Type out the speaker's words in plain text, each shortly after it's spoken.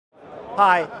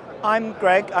Hi, I'm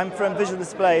Greg, I'm from Visual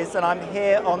Displays and I'm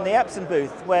here on the Epson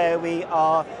booth where we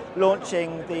are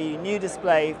launching the new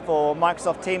display for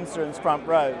Microsoft Teams Rooms front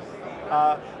row.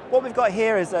 What we've got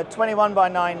here is a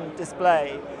 21:9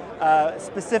 display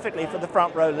specifically for the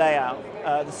front row layout.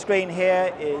 The screen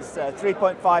here is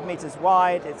 3.5 meters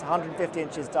wide, it's 150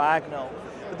 inches diagonal.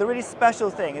 But the really special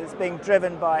thing is it's being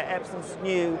driven by Epson's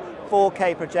new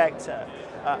 4K projector.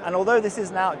 And although this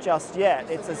isn't out just yet,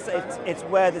 it's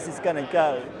where this is going to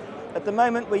go. At the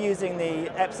moment we're using the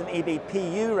Epson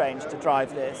EB-PU range to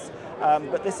drive this,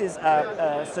 but this is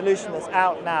a solution that's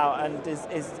out now and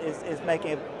is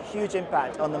making a huge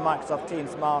impact on the Microsoft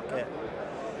Teams market.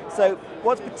 So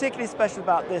what's particularly special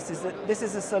about this is that this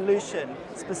is a solution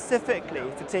specifically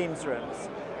for Teams Rooms.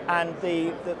 And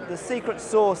the secret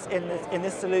sauce in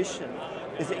this solution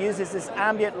is it uses this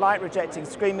ambient light rejecting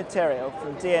screen material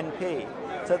from DNP.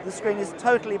 So the screen is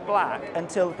totally black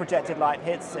until the projected light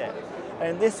hits it. And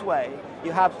in this way,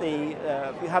 you have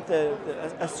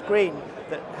a screen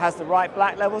that has the right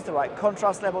black levels, the right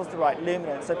contrast levels, the right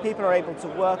luminance. So people are able to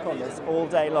work on this all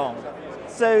day long.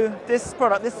 So this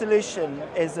solution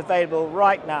is available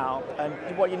right now.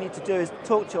 And what you need to do is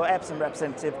talk to your Epson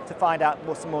representative to find out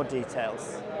some more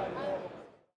details.